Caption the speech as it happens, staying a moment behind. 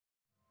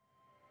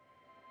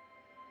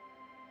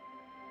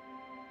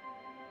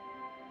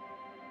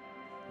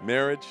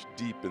Marriage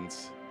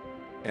deepens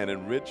and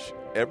enriches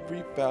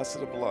every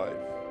facet of life.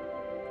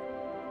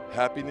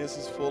 Happiness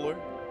is fuller,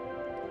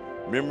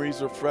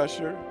 memories are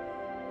fresher,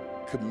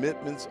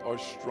 commitments are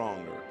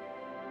stronger.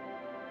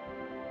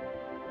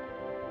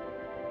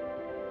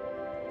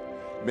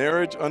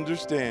 Marriage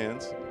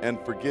understands and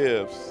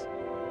forgives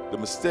the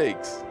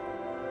mistakes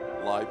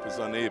life is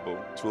unable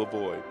to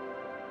avoid.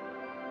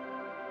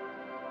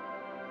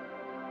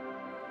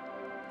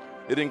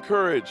 It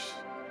encourages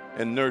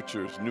and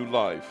nurtures new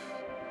life,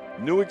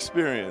 new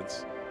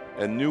experience,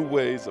 and new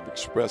ways of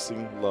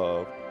expressing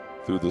love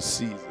through the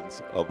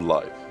seasons of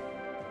life.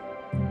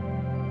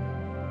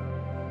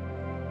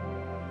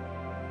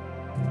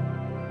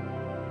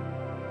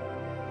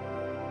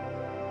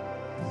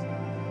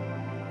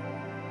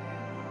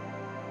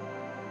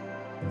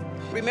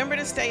 Remember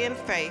to stay in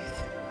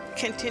faith.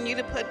 Continue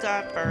to put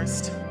God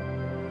first.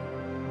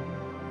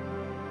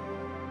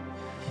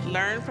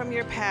 Learn from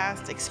your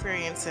past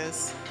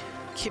experiences.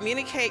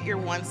 Communicate your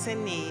wants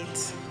and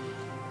needs.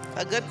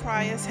 A good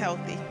cry is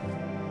healthy.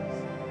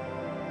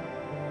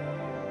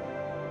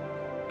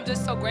 I'm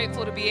just so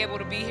grateful to be able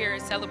to be here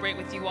and celebrate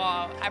with you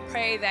all. I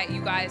pray that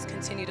you guys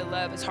continue to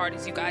love as hard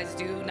as you guys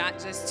do, not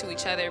just to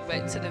each other,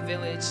 but to the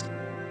village.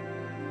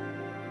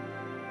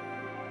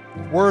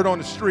 Word on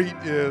the street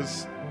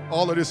is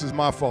all of this is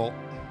my fault.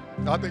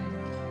 I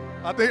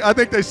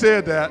think they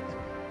said that.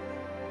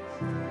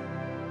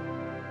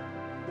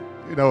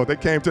 You know, they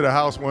came to the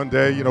house one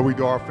day, you know, we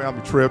do our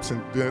family trips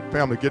and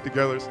family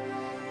get-togethers.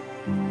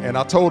 And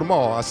I told them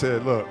all, I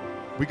said, look,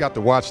 we got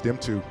to watch them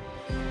too.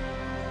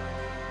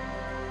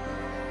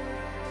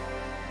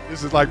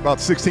 This is like about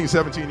 16,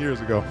 17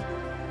 years ago.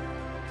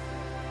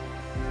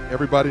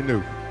 Everybody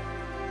knew.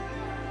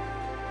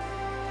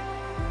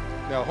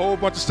 Now, a whole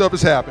bunch of stuff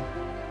has happened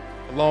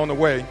along the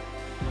way.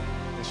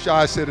 And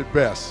Shy said it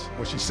best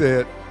when she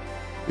said,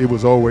 it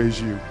was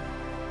always you.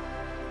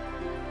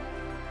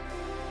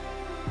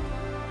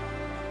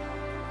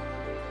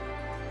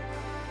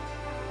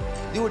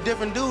 You a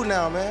different dude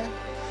now, man.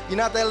 You're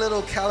not that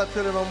little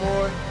caterpillar no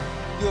more.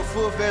 You're a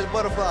full-fledged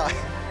butterfly.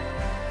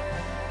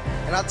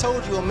 And I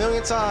told you a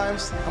million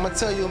times, I'm gonna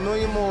tell you a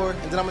million more,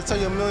 and then I'm gonna tell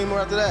you a million more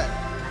after that.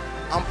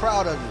 I'm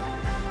proud of you.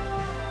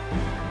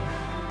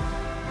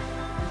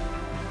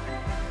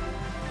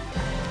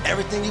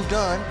 Everything you've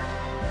done,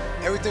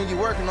 everything you're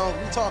working on,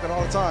 we talking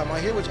all the time.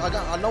 I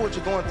know what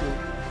you're going through.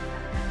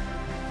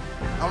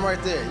 I'm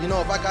right there. You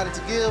know, if I got it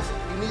to give,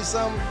 you need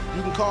something,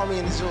 you can call me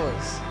and it's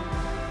yours.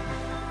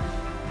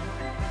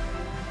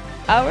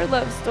 Our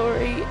love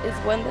story is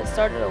one that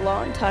started a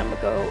long time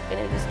ago, and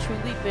it has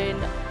truly been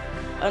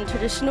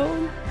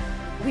untraditional.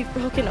 We've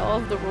broken all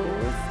of the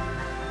rules,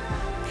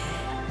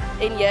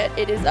 and yet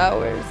it is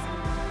ours.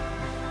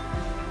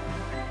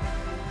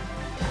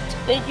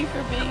 Thank you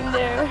for being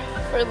there,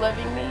 for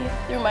loving me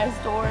through my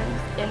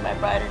storms and my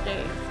brighter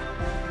days.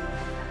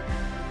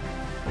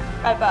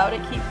 I vow to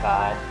keep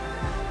God,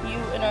 you,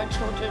 and our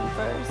children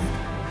first.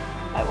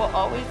 I will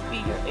always be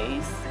your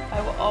ace.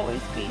 I will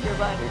always be your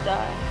ride or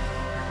die.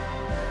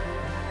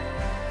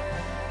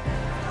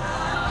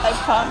 I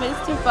promise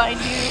to find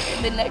you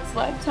in the next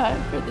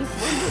lifetime, for this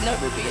one will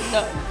never be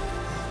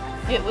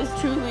enough. It was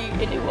truly,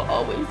 and it will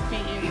always be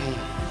you,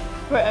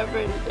 forever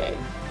and a day.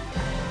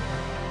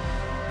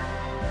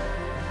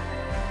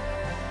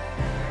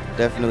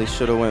 Definitely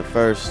should have went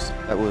first.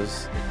 That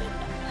was,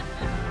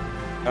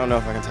 I don't know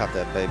if I can top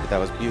that, babe, but that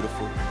was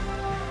beautiful.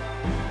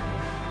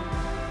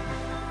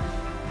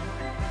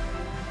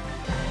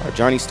 Our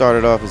journey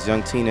started off as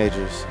young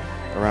teenagers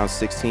around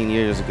 16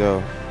 years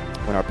ago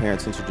when our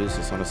parents introduced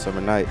us on a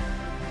summer night.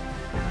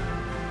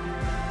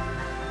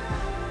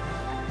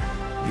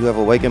 You have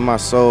awakened my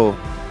soul.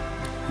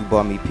 You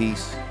brought me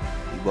peace.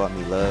 You brought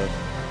me love.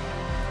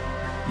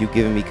 You've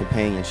given me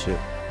companionship.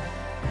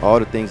 All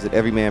the things that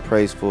every man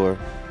prays for,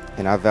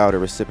 and I vow to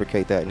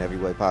reciprocate that in every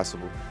way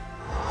possible.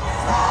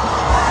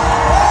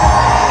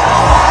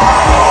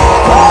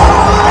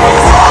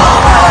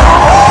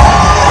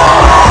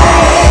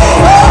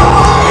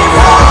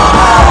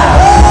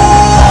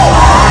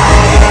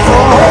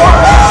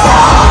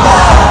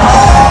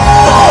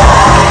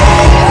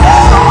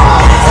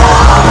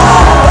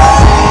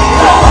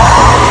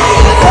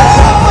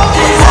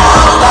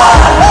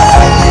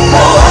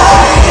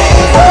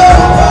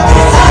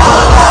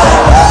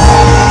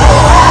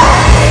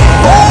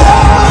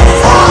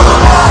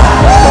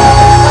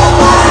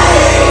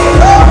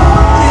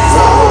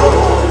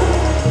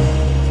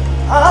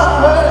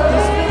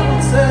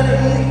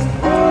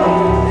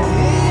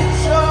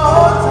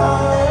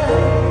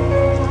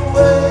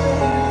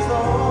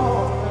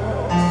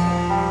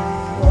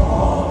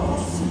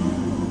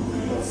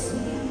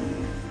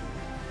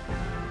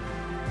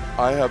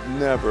 I have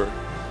never,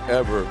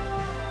 ever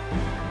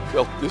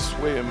felt this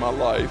way in my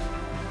life,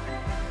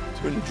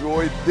 to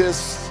enjoy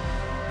this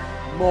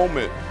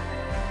moment.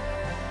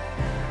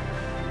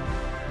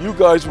 You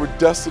guys were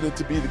destined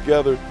to be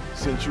together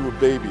since you were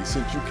babies,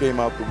 since you came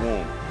out the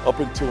womb, up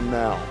until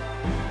now.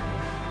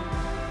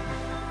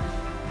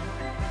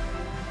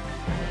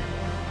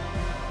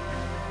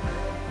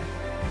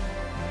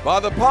 by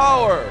the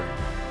power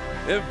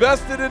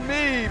invested in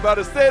me by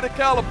the state of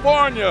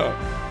California,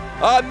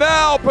 I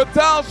now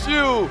pronounce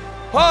you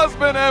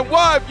husband and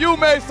wife. You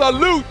may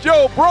salute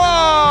your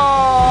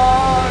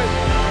bride.